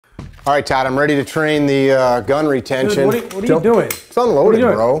All right, Todd, I'm ready to train the gun retention. Dude, what are you doing? It's unloaded,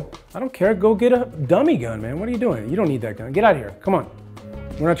 bro. I don't care. Go get a dummy gun, man. What are you doing? You don't need that gun. Get out of here. Come on.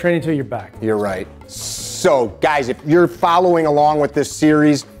 We're not training until you're back. You're right. So, guys, if you're following along with this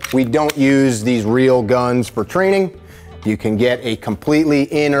series, we don't use these real guns for training. You can get a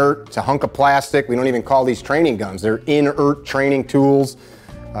completely inert, it's a hunk of plastic. We don't even call these training guns. They're inert training tools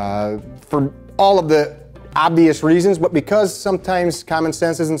for all of the obvious reasons, but because sometimes common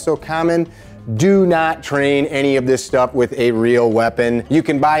sense isn't so common, do not train any of this stuff with a real weapon. You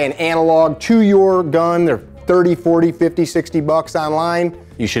can buy an analog to your gun. They're 30, 40, 50, 60 bucks online.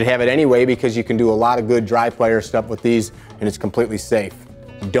 You should have it anyway because you can do a lot of good dry fire stuff with these and it's completely safe.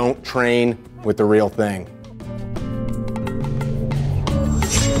 Don't train with the real thing.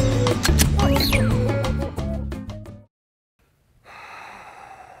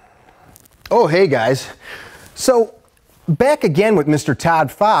 Oh, hey guys. So, back again with Mr.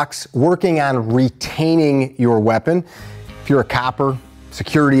 Todd Fox, working on retaining your weapon. If you're a copper,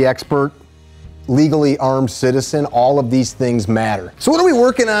 security expert, legally armed citizen, all of these things matter. So what are we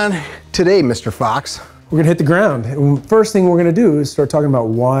working on today, Mr. Fox? We're gonna hit the ground. And first thing we're gonna do is start talking about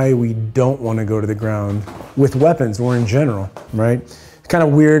why we don't wanna go to the ground with weapons or in general, right? It's kind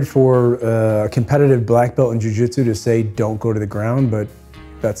of weird for a competitive black belt in jiu-jitsu to say don't go to the ground, but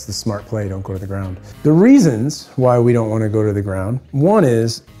that's the smart play, don't go to the ground. The reasons why we don't want to go to the ground, one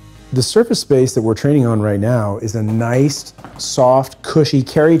is the surface space that we're training on right now is a nice, soft, cushy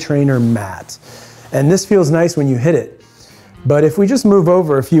CarryTrainer mat. And this feels nice when you hit it. But if we just move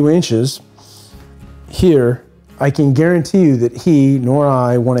over a few inches here, I can guarantee you that he nor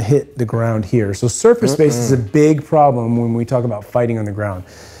I want to hit the ground here. So surface space is a big problem when we talk about fighting on the ground.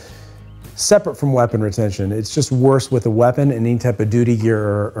 Separate from weapon retention. It's just worse with a weapon and any type of duty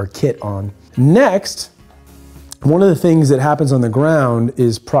gear or kit on. Next, one of the things that happens on the ground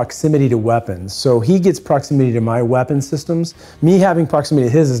is proximity to weapons. So he gets proximity to my weapon systems. Me having proximity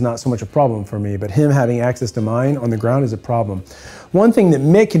to his is not so much a problem for me, but him having access to mine on the ground is a problem. One thing that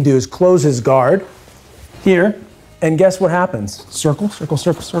Mick can do is close his guard here, and guess what happens? Circle, circle,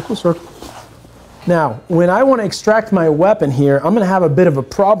 circle, circle, circle. Now, when I want to extract my weapon here, I'm going to have a bit of a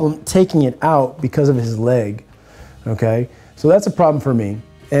problem taking it out because of his leg, okay? So that's a problem for me.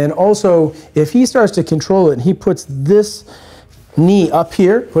 And also, if he starts to control it and he puts this knee up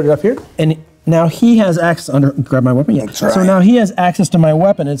here, put it up here, and now he has access under, grab my weapon, yeah. So now he has access to my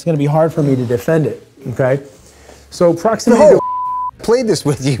weapon and it's going to be hard for me to defend it, okay? So proximity to... Played this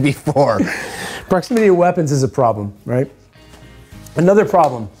with you before. Proximity to weapons is a problem, right? Another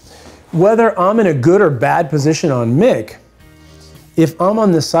problem. Whether I'm in a good or bad position on Mick, if I'm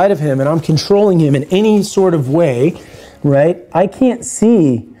on the side of him and I'm controlling him in any sort of way, right, I can't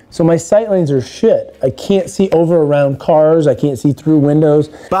see, so my sight lines are shit. I can't see over around cars, I can't see through windows.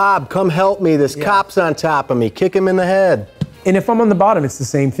 Bob, come help me, this cop's on top of me, kick him in the head. And if I'm on the bottom, it's the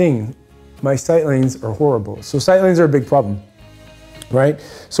same thing. My sight lines are horrible. So sight lines are a big problem, right?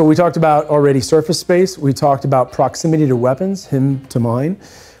 So we talked about already surface space, we talked about proximity to weapons, him to mine.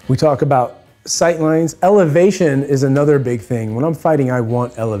 We talk about sight lines. Elevation is another big thing. When I'm fighting, I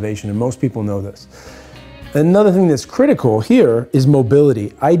want elevation, and most people know this. Another thing that's critical here is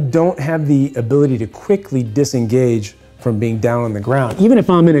mobility. I don't have the ability to quickly disengage from being down on the ground, even if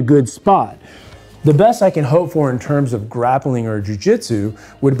I'm in a good spot. The best I can hope for in terms of grappling or jiu-jitsu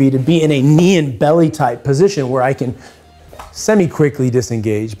would be to be in a knee and belly type position where I can semi-quickly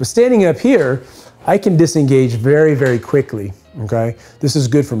disengage. But standing up here, I can disengage very, very quickly. Okay, this is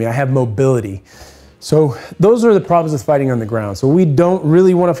good for me. I have mobility. So those are the problems with fighting on the ground. So we don't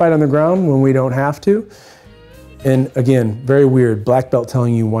really want to fight on the ground when we don't have to. And again, very weird, black belt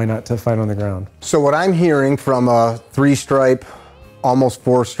telling you why not to fight on the ground. So what I'm hearing from a 3-stripe, almost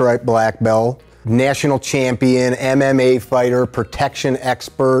 4-stripe black belt, national champion, MMA fighter, protection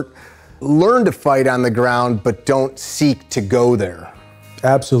expert, learn to fight on the ground, but don't seek to go there.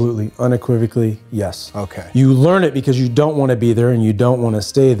 Absolutely, unequivocally, yes. Okay. You learn it because you don't want to be there and you don't want to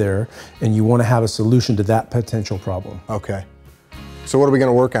stay there and you want to have a solution to that potential problem. Okay. So what are we going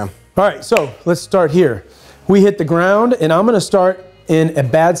to work on? All right, so let's start here. We hit the ground and I'm going to start in a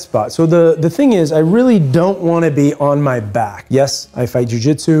bad spot. So the thing is, I really don't want to be on my back. Yes, I fight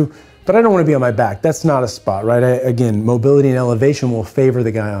jiu-jitsu, but I don't want to be on my back. That's not a spot, right? Again, mobility and elevation will favor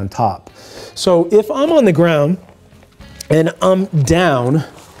the guy on top. So if I'm on the ground, and I'm down,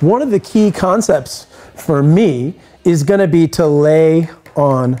 one of the key concepts for me is gonna be to lay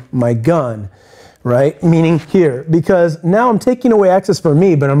on my gun, right? Meaning here, because now I'm taking away access for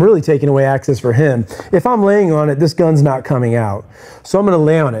me, but I'm really taking away access for him. If I'm laying on it, this gun's not coming out. So I'm gonna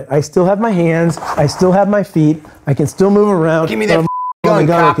lay on it. I still have my hands, I still have my feet, I can still move around. Give me that gun, my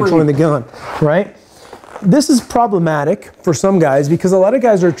gun or controlling the gun, right? This is problematic for some guys because a lot of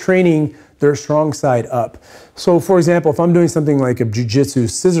guys are training their strong side up. So for example, if I'm doing something like a jiu-jitsu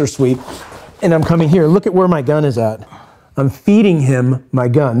scissor sweep and I'm coming here, look at where my gun is at. I'm feeding him my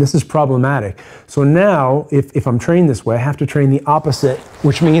gun. This is problematic. So now, if I'm trained this way, I have to train the opposite,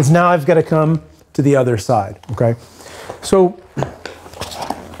 which means now I've got to come to the other side, okay? So,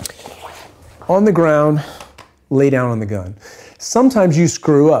 on the ground, lay down on the gun. Sometimes you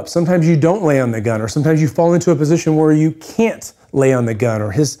screw up. Sometimes you don't lay on the gun, or sometimes you fall into a position where you can't lay on the gun,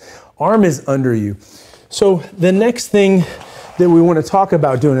 or his arm is under you. So the next thing that we want to talk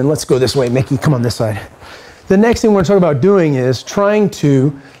about doing, and let's go this way, Mickey, come on this side. The next thing we're talking about doing is trying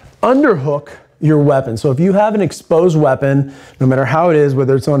to underhook your weapon. So if you have an exposed weapon, no matter how it is,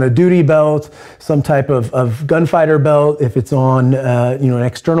 whether it's on a duty belt, some type of gunfighter belt, if it's on an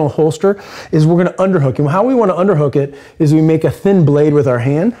external holster, is we're going to underhook. And how we want to underhook it is we make a thin blade with our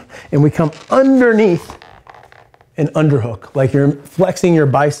hand and we come underneath and underhook, like you're flexing your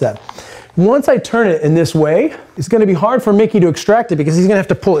bicep. Once I turn it in this way, it's going to be hard for Mickey to extract it because he's going to have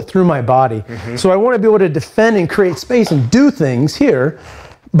to pull it through my body. So I want to be able to defend and create space and do things here,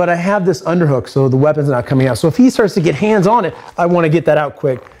 but I have this underhook so the weapon's not coming out. So if he starts to get hands on it, I want to get that out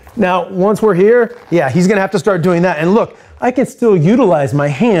quick. Now, once we're here, yeah, he's going to have to start doing that. And look, I can still utilize my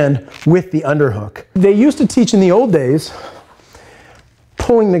hand with the underhook. They used to teach in the old days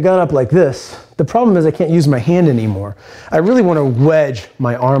pulling the gun up like this. The problem is I can't use my hand anymore. I really want to wedge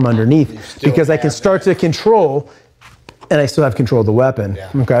my arm underneath because I can start to control, and I still have control of the weapon,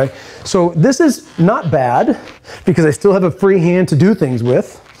 okay? So this is not bad because I still have a free hand to do things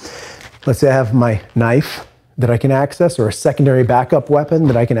with. Let's say I have my knife that I can access or a secondary backup weapon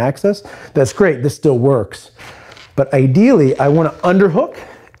that I can access. That's great, this still works. But ideally, I want to underhook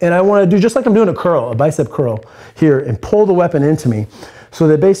and I want to do just like I'm doing a curl, a bicep curl here, and pull the weapon into me. So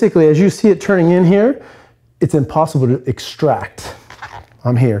that basically, as you see it turning in here, it's impossible to extract.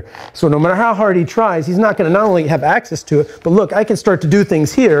 I'm here. So no matter how hard he tries, he's not going to not only have access to it, but look, I can start to do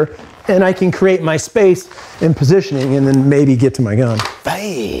things here, and I can create my space and positioning, and then maybe get to my gun.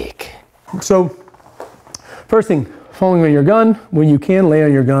 Fake. So first thing, falling on your gun. When you can, lay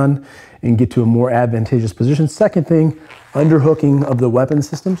on your gun and get to a more advantageous position. Second thing, underhooking of the weapon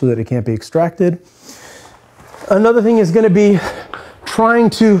system so that it can't be extracted. Another thing is going to be trying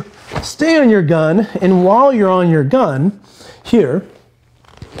to stay on your gun, and while you're on your gun, here,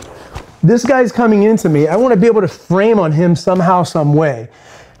 this guy's coming into me. I want to be able to frame on him somehow, some way.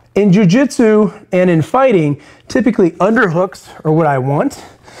 In jiu-jitsu and in fighting, typically underhooks are what I want,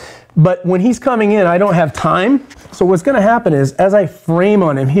 but when he's coming in, I don't have time. So what's going to happen is, as I frame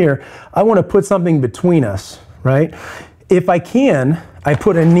on him here, I want to put something between us, right? If I can, I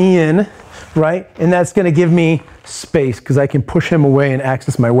put a knee in, right? And that's going to give me space because I can push him away and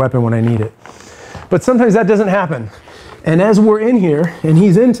access my weapon when I need it. But sometimes that doesn't happen. And as we're in here and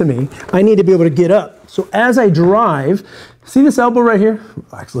he's into me, I need to be able to get up. So as I drive, see this elbow right here?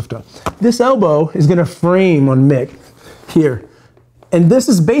 Relax, lift up. This elbow is going to frame on Mick here. And this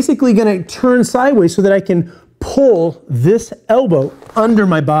is basically going to turn sideways so that I can pull this elbow under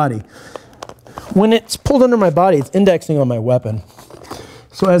my body. When it's pulled under my body, it's indexing on my weapon.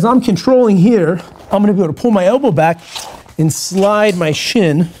 So as I'm controlling here, I'm going to be able to pull my elbow back and slide my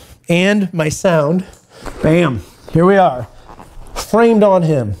shin and my sound. Bam, here we are, framed on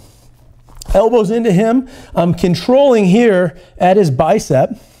him. Elbows into him. I'm controlling here at his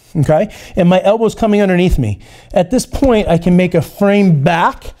bicep, okay? And my elbow's coming underneath me. At this point, I can make a frame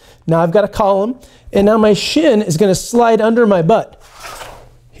back. Now I've got a column, and now my shin is going to slide under my butt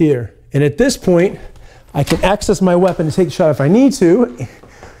here. And at this point, I can access my weapon to take the shot if I need to,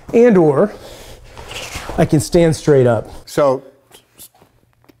 and or I can stand straight up. So,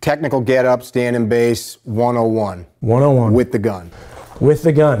 technical get up, stand in base, 101. 101. With the gun. With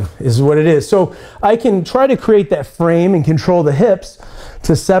the gun is what it is. So I can try to create that frame and control the hips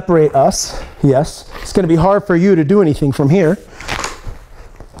to separate us. Yes, it's going to be hard for you to do anything from here.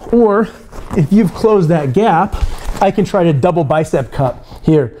 Or if you've closed that gap, I can try to double bicep cup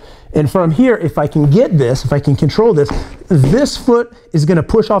here. And from here, if I can get this, if I can control this, this foot is going to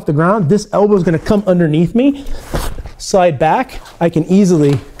push off the ground. This elbow is going to come underneath me, slide back. I can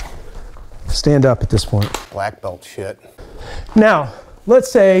easily stand up at this point. Black belt shit. Now,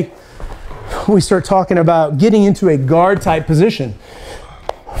 let's say we start talking about getting into a guard type position.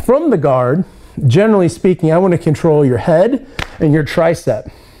 From the guard, generally speaking, I want to control your head and your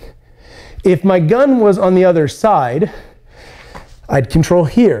tricep. If my gun was on the other side, I'd control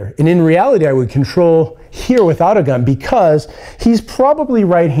here. And in reality, I would control here without a gun because he's probably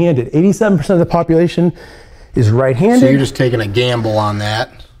right-handed. 87% of the population is right-handed. So you're just taking a gamble on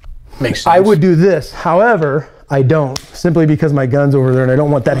that. Makes sense. I would do this. However, I don't, simply because my gun's over there and I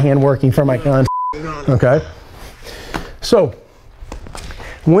don't want that hand working for my gun. Okay? So,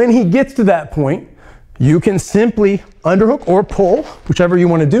 when he gets to that point, you can simply underhook or pull, whichever you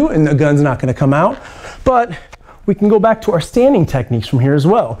want to do, and the gun's not going to come out. But we can go back to our standing techniques from here as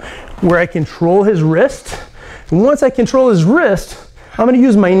well, where I control his wrist. And once I control his wrist, I'm going to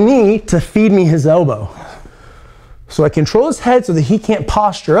use my knee to feed me his elbow. So I control his head so that he can't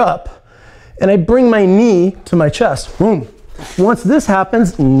posture up, and I bring my knee to my chest. Boom. Once this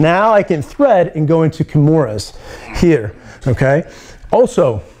happens, now I can thread and go into kimuras here, okay?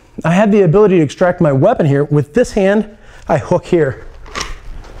 Also, I have the ability to extract my weapon here. With this hand, I hook here,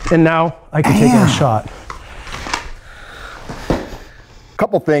 and now I can take a shot. A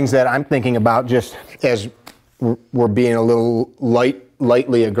couple things that I'm thinking about just as we're being a little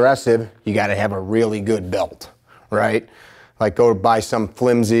lightly aggressive, you got to have a really good belt, right? Like go buy some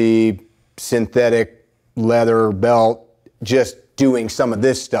flimsy synthetic leather belt. Just doing some of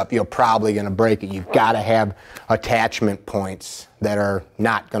this stuff, you're probably going to break it. You've got to have attachment points that are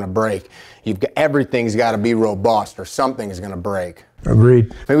not going to break. Everything's got to be robust or something is going to break.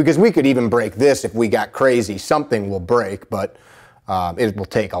 Agreed. Because we could even break this if we got crazy. Something will break, but it will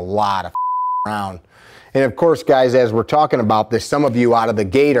take a lot of around. And of course, guys, as we're talking about this, some of you out of the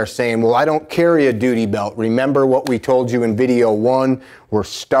gate are saying, well, I don't carry a duty belt. Remember what we told you in video 1? We're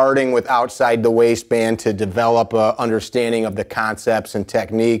starting with outside the waistband to develop an understanding of the concepts and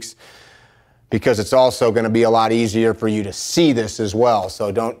techniques, because it's also going to be a lot easier for you to see this as well. So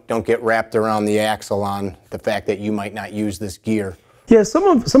don't get wrapped around the axle on the fact that you might not use this gear. Yeah, some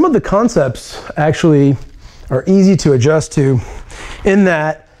of the concepts actually are easy to adjust to, in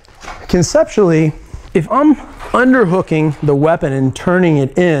that conceptually, if I'm underhooking the weapon and turning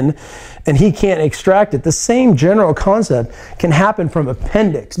it in and he can't extract it, the same general concept can happen from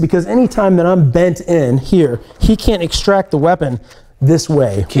appendix, because anytime that I'm bent in here, he can't extract the weapon this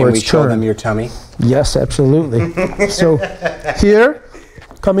way. Can we show them your tummy? Yes, absolutely. So here,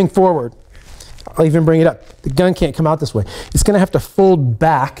 coming forward, I'll even bring it up. The gun can't come out this way. It's going to have to fold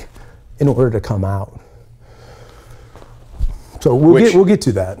back in order to come out. So we'll get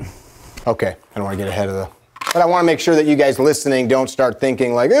to that. Okay, I don't want to get ahead of the... But I want to make sure that you guys listening don't start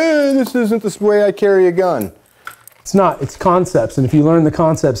thinking like, this isn't the way I carry a gun. It's not, it's concepts. And if you learn the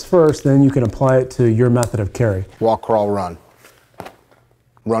concepts first, then you can apply it to your method of carry. Walk, crawl, run.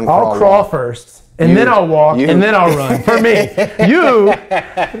 Run, I'll crawl first, and then I'll walk, and then I'll run. For me, you,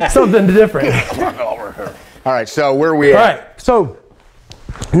 something different. All right, so where are we at? All right, so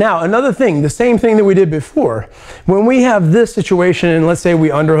now another thing, the same thing that we did before. When we have this situation, and let's say we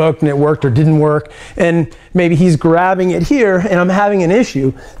underhooked and it worked or didn't work, and maybe he's grabbing it here and I'm having an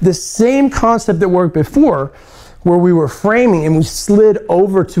issue, the same concept that worked before, where we were framing and we slid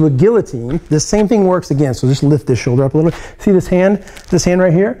over to a guillotine, the same thing works again. So just lift this shoulder up a little bit. See this hand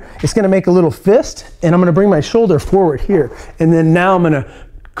right here? It's gonna make a little fist, and I'm gonna bring my shoulder forward here. And then now I'm gonna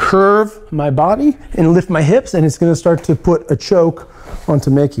curve my body and lift my hips, and it's gonna start to put a choke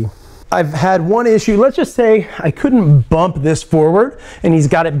onto Mickey. I've had one issue. Let's just say I couldn't bump this forward and he's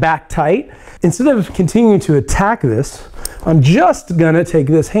got it back tight. Instead of continuing to attack this, I'm just gonna take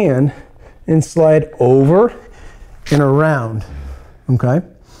this hand and slide over and around, okay?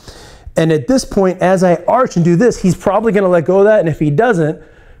 And at this point, as I arch and do this, he's probably gonna let go of that, and if he doesn't,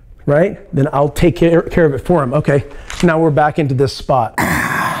 right, then I'll take care of it for him. Okay, now we're back into this spot.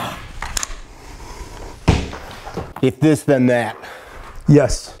 If this, then that.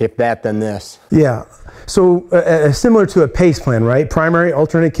 Yes. If that, then this. Yeah. So similar to a PACE plan, right? Primary,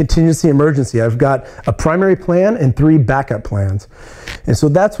 alternate, contingency, emergency. I've got a primary plan and 3 backup plans. And so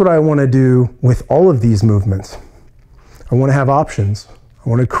that's what I want to do with all of these movements. I want to have options. I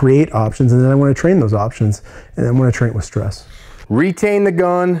want to create options, and then I want to train those options, and then I want to train with stress. Retain the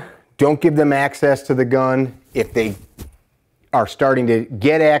gun. Don't give them access to the gun. If they are starting to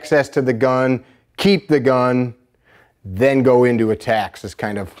get access to the gun, keep the gun, then go into attacks is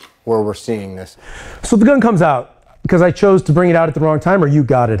kind of where we're seeing this. So the gun comes out because I chose to bring it out at the wrong time, or you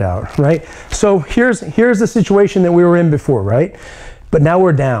got it out, right? So here's the situation that we were in before, right? But now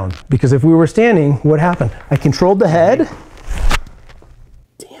we're down, because if we were standing, what happened? I controlled the head.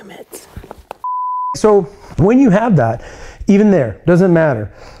 Damn it. So when you have that, even there, doesn't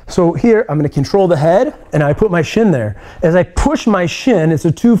matter. So here, I'm gonna control the head, and I put my shin there. As I push my shin, it's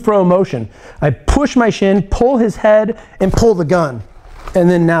a to-fro motion. I push my shin, pull his head, and pull the gun. And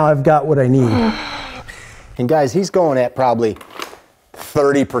then now I've got what I need. And guys, he's going at probably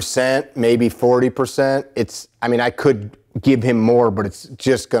 30%, maybe 40%. I mean, I could give him more, but it's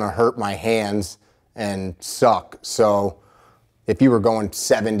just gonna hurt my hands and suck. So if you were going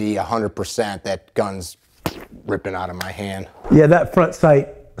 70, 100%, that gun's ripping out of my hand. Yeah, that front sight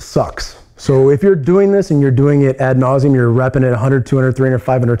sucks. So if you're doing this and you're doing it ad nauseum, you're repping it 100, 200, 300,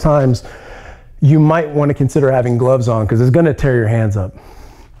 500 times, you might want to consider having gloves on because it's going to tear your hands up.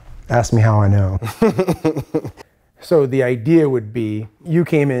 Ask me how I know. So the idea would be you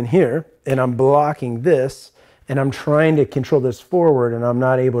came in here and I'm blocking this and I'm trying to control this forward and I'm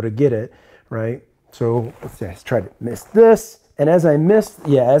not able to get it, right? So let's say I try to miss this. And as I miss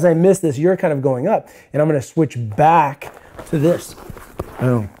this, you're kind of going up and I'm going to switch back to this.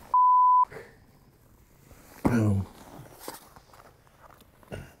 Boom. Boom.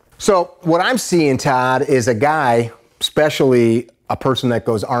 So what I'm seeing, Todd, is a guy, especially a person that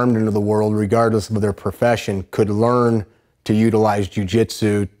goes armed into the world, regardless of their profession, could learn to utilize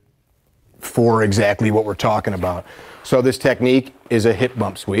jiu-jitsu for exactly what we're talking about. So this technique is a hip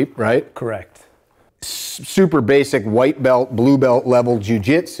bump sweep, right? Correct. Super basic white belt, blue belt level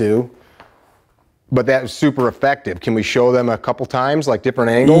jiu-jitsu, but that's super effective. Can we show them a couple times, like different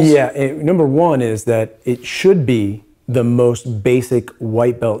angles? Yeah, number one is that it should be the most basic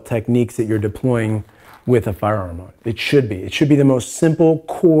white belt techniques that you're deploying with a firearm on. It should be. It should be the most simple,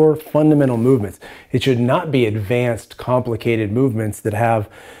 core, fundamental movements. It should not be advanced, complicated movements that have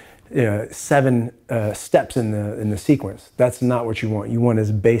 7 steps in the sequence. That's not what you want. You want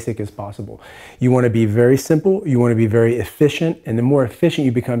as basic as possible. You want to be very simple. You want to be very efficient. And the more efficient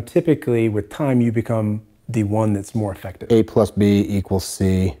you become, typically with time, you become the one that's more effective. A plus B equals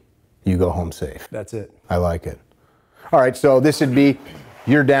C. You go home safe. That's it. I like it. All right, so this would be,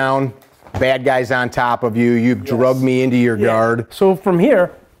 you're down, bad guy's on top of you, you've drugged me into your guard. So from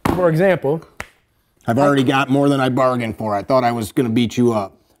here, for example, I've already got more than I bargained for. I thought I was gonna beat you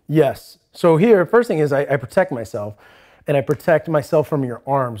up. Yes. So here, first thing is I protect myself, and I protect myself from your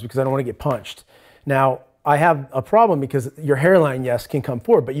arms because I don't want to get punched. Now, I have a problem because your hairline, yes, can come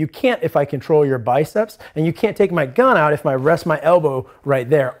forward, but you can't if I control your biceps, and you can't take my gun out if I rest my elbow right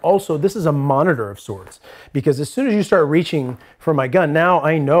there. Also, this is a monitor of sorts, because as soon as you start reaching for my gun, now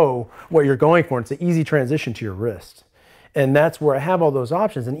I know what you're going for. It's an easy transition to your wrist. And that's where I have all those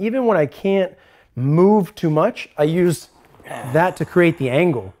options. And even when I can't move too much, I use that to create the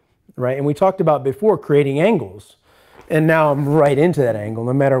angle, right? And we talked about before creating angles. And now I'm right into that angle,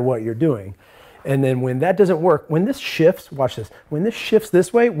 no matter what you're doing. And then when that doesn't work, when this shifts, watch this, when this shifts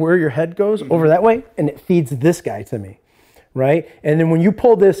this way, where your head goes, over that way, and it feeds this guy to me, right? And then when you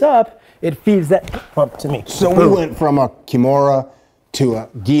pull this up, it feeds that bump to me. So we went from a kimura to a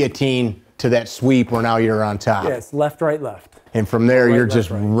guillotine to that sweep where now you're on top. Yeah, it's left, right, left. And from there, you're just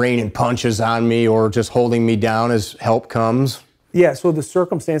raining punches on me or just holding me down as help comes. Yeah, so the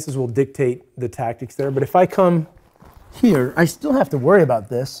circumstances will dictate the tactics there. But if I come here, I still have to worry about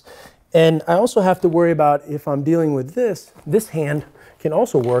this. And I also have to worry about if I'm dealing with this hand can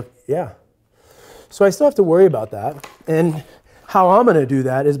also work, yeah. So I still have to worry about that. And how I'm gonna do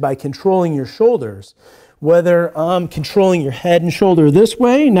that is by controlling your shoulders. Whether I'm controlling your head and shoulder this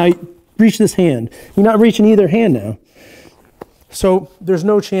way, now you reach this hand. You're not reaching either hand now. So there's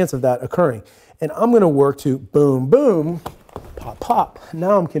no chance of that occurring. And I'm gonna work to boom, boom, pop, pop.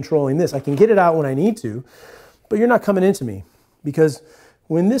 Now I'm controlling this. I can get it out when I need to, but you're not coming into me because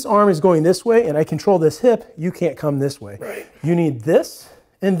when this arm is going this way and I control this hip, you can't come this way. Right. You need this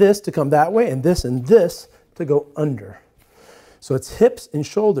and this to come that way and this to go under. So it's hips and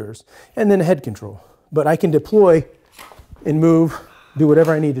shoulders and then head control. But I can deploy and move, do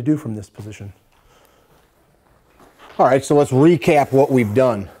whatever I need to do from this position. All right, so let's recap what we've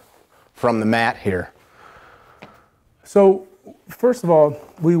done from the mat here. So first of all,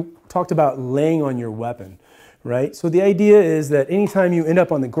 we talked about laying on your weapon. Right? So the idea is that anytime you end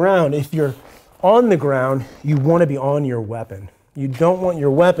up on the ground, if you're on the ground, you want to be on your weapon. You don't want your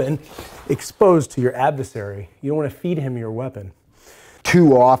weapon exposed to your adversary. You don't want to feed him your weapon.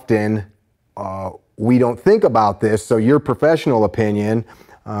 Too often, we don't think about this, so your professional opinion,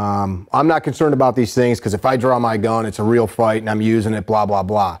 I'm not concerned about these things because if I draw my gun, it's a real fight and I'm using it, blah, blah,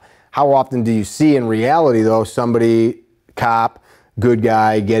 blah. How often do you see in reality, though, somebody, cop, good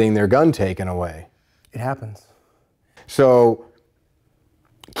guy, getting their gun taken away? It happens. So,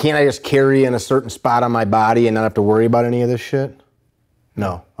 can't I just carry in a certain spot on my body and not have to worry about any of this shit?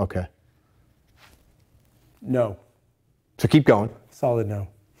 No. Okay. No. So keep going. Solid no.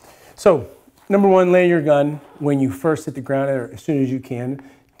 So, number one, lay your gun when you first hit the ground or as soon as you can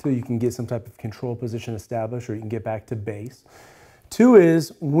until you can get some type of control position established or you can get back to base. 2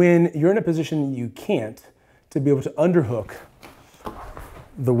 is when you're in a position you can't, to be able to underhook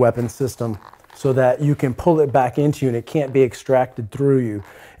the weapon system so that you can pull it back into you and it can't be extracted through you.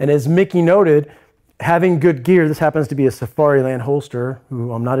 And as Mickey noted, having good gear, this happens to be a Safariland holster,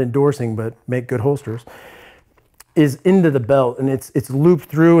 who I'm not endorsing, but make good holsters, is into the belt, and it's looped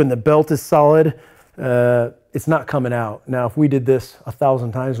through, and the belt is solid. It's not coming out. Now, if we did this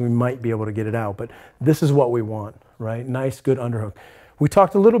 1,000 times, we might be able to get it out, but this is what we want, right? Nice, good underhook. We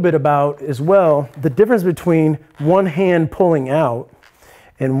talked a little bit about, as well, the difference between one hand pulling out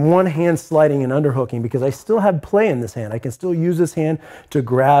and one hand sliding and underhooking, because I still have play in this hand. I can still use this hand to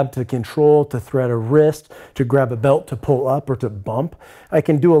grab, to control, to thread a wrist, to grab a belt, to pull up or to bump. I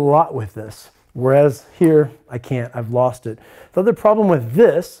can do a lot with this, whereas here I can't. I've lost it. The other problem with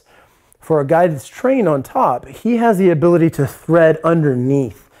this, for a guy that's trained on top, he has the ability to thread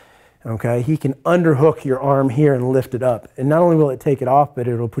underneath. Okay, he can underhook your arm here and lift it up. And not only will it take it off, but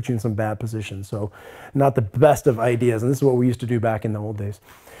it'll put you in some bad positions. So not the best of ideas. And this is what we used to do back in the old days.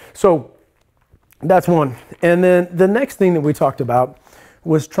 So that's one. And then the next thing that we talked about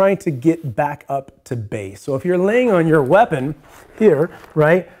was trying to get back up to base. So if you're laying on your weapon here,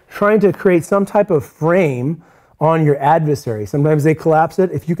 right, trying to create some type of frame on your adversary. Sometimes they collapse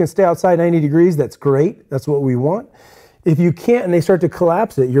it. If you can stay outside 90 degrees, that's great. That's what we want. If you can't and they start to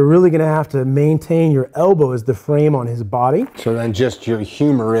collapse it, you're really going to have to maintain your elbow as the frame on his body. So then just your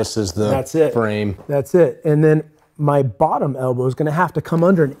humerus is the frame. That's it. And then my bottom elbow is going to have to come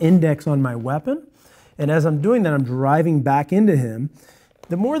under an index on my weapon. And as I'm doing that, I'm driving back into him.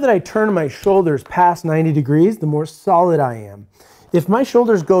 The more that I turn my shoulders past 90 degrees, the more solid I am. If my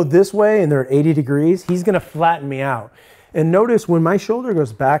shoulders go this way and they're at 80 degrees, he's going to flatten me out. And notice when my shoulder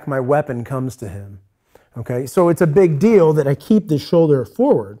goes back, my weapon comes to him. Okay, so it's a big deal that I keep the shoulder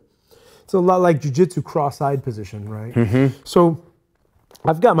forward. It's a lot like jiu-jitsu cross-side position, right? Mm-hmm. So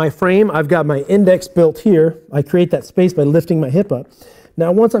I've got my frame, I've got my index built here. I create that space by lifting my hip up.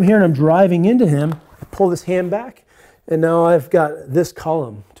 Now once I'm here and I'm driving into him, I pull this hand back, and now I've got this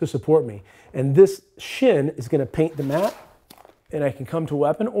column to support me. And this shin is going to paint the mat, and I can come to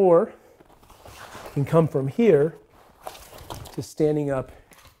weapon, or I can come from here to standing up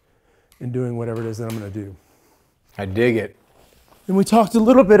and doing whatever it is that I'm going to do. I dig it. And we talked a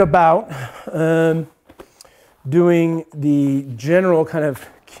little bit about doing the general kind of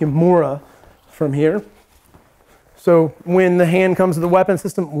kimura from here. So when the hand comes to the weapon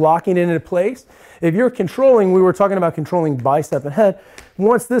system, locking it into place. If you're controlling, we were talking about controlling bicep and head.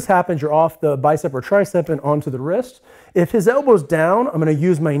 Once this happens, you're off the bicep or tricep and onto the wrist. If his elbow's down, I'm going to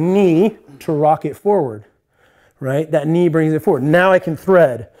use my knee to rock it forward, right? That knee brings it forward. Now I can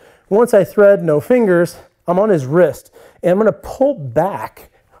thread. Once I thread, no fingers, I'm on his wrist, and I'm going to pull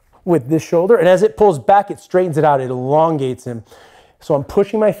back with this shoulder, and as it pulls back, it straightens it out, it elongates him. So I'm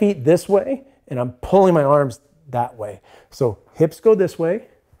pushing my feet this way, and I'm pulling my arms that way. So hips go this way,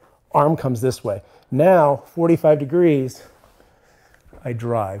 arm comes this way. Now, 45 degrees, I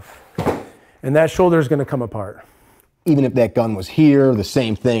drive, and that shoulder is going to come apart. Even if that gun was here, the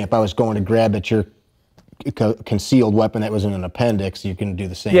same thing. If I was going to grab at your concealed weapon that was in an appendix, you can do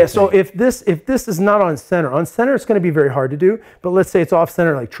the same thing. So if this is not on center it's going to be very hard to do, but let's say it's off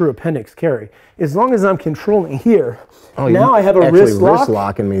center like true appendix carry. As long as I'm controlling here, now I have a wrist lock. Wrist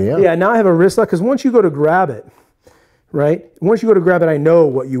locking me, yeah. Yeah, now I have a wrist lock, because once you go to grab it, right? Once you go to grab it, I know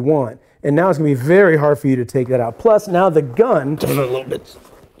what you want. And now it's going to be very hard for you to take that out. Plus, now the gun... Turn it a little bit.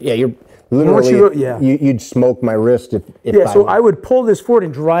 Yeah, you're literally... You'd smoke my wrist if so I would pull this forward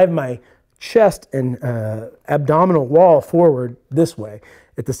and drive my chest and abdominal wall forward this way.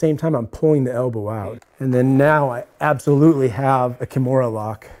 At the same time, I'm pulling the elbow out. And then now I absolutely have a kimura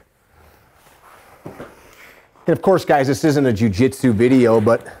lock. And of course, guys, this isn't a jiu-jitsu video,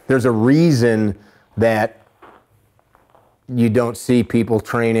 but there's a reason that you don't see people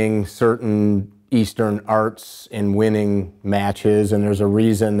training certain Eastern arts and winning matches, and there's a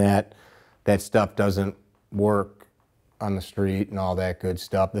reason that that stuff doesn't work on the street and all that good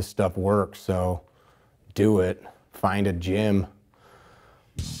stuff. This stuff works, so do it. Find a gym.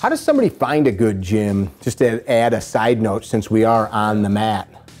 How does somebody find a good gym? Just to add a side note, since we are on the mat.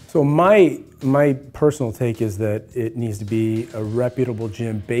 So my personal take is that it needs to be a reputable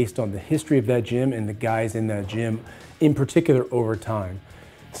gym based on the history of that gym and the guys in that gym, in particular over time.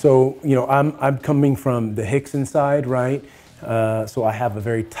 So, you know, I'm coming from the Rickson side, right? So I have a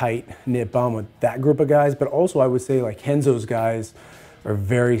very tight-knit bond with that group of guys, but also I would say like Henzo's guys are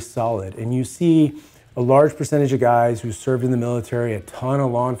very solid. And you see a large percentage of guys who served in the military, a ton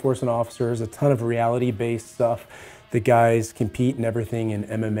of law enforcement officers, a ton of reality-based stuff. The guys compete in everything in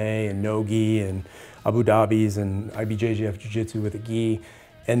MMA and no-gi and Abu Dhabi's and IBJJF Jiu-Jitsu with a gi.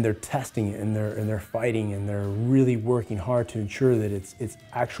 and they're testing it, and they're fighting, and they're really working hard to ensure that it's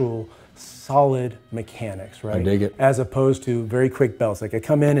actual solid mechanics, right? I dig it. As opposed to very quick belts. Like I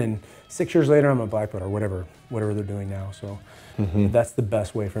come in and 6 years later I'm a black belt or whatever they're doing now. So that's the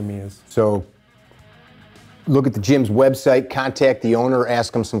best way for me is. So look at the gym's website, contact the owner,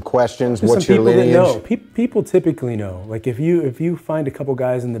 ask them some questions. What's your lineage? Know. People typically know. Like if you find a couple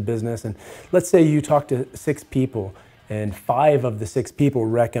guys in the business, and let's say you talk to 6 people, and 5 of the 6 people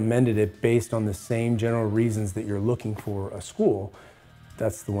recommended it based on the same general reasons that you're looking for a school,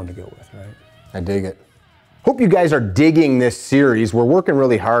 that's the one to go with, right? I dig it. Hope you guys are digging this series. We're working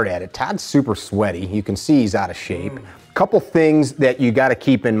really hard at it. Todd's super sweaty. You can see he's out of shape. Couple things that you got to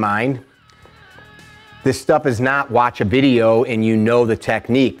keep in mind. This stuff is not watch a video and you know the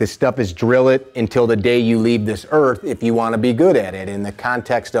technique. This stuff is drill it until the day you leave this earth if you want to be good at it. In the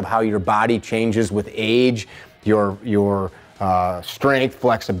context of how your body changes with age, your strength,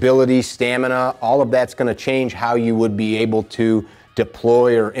 flexibility, stamina, all of that's going to change how you would be able to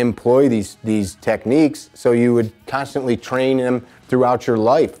deploy or employ these techniques, so you would constantly train them throughout your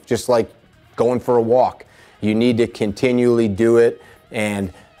life, just like going for a walk. You need to continually do it,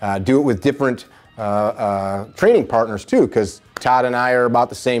 and do it with different training partners too, because Todd and I are about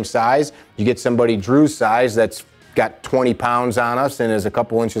the same size. You get somebody Drew's size that's got 20 pounds on us and is a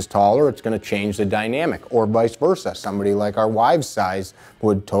couple inches taller, it's going to change the dynamic, or vice versa. Somebody like our wives' size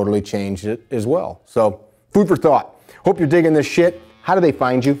would totally change it as well. So food for thought. Hope you're digging this shit. How do they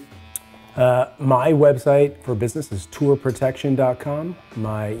find you? My website for business is tourprotection.com.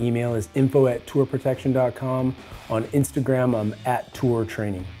 My email is info@tourprotection.com. On Instagram, I'm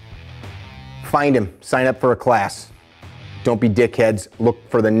 @tourtraining. Find him. Sign up for a class. Don't be dickheads. Look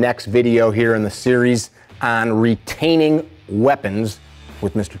for the next video here in the series on retaining weapons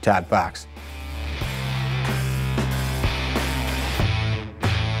with Mr. Todd Fox.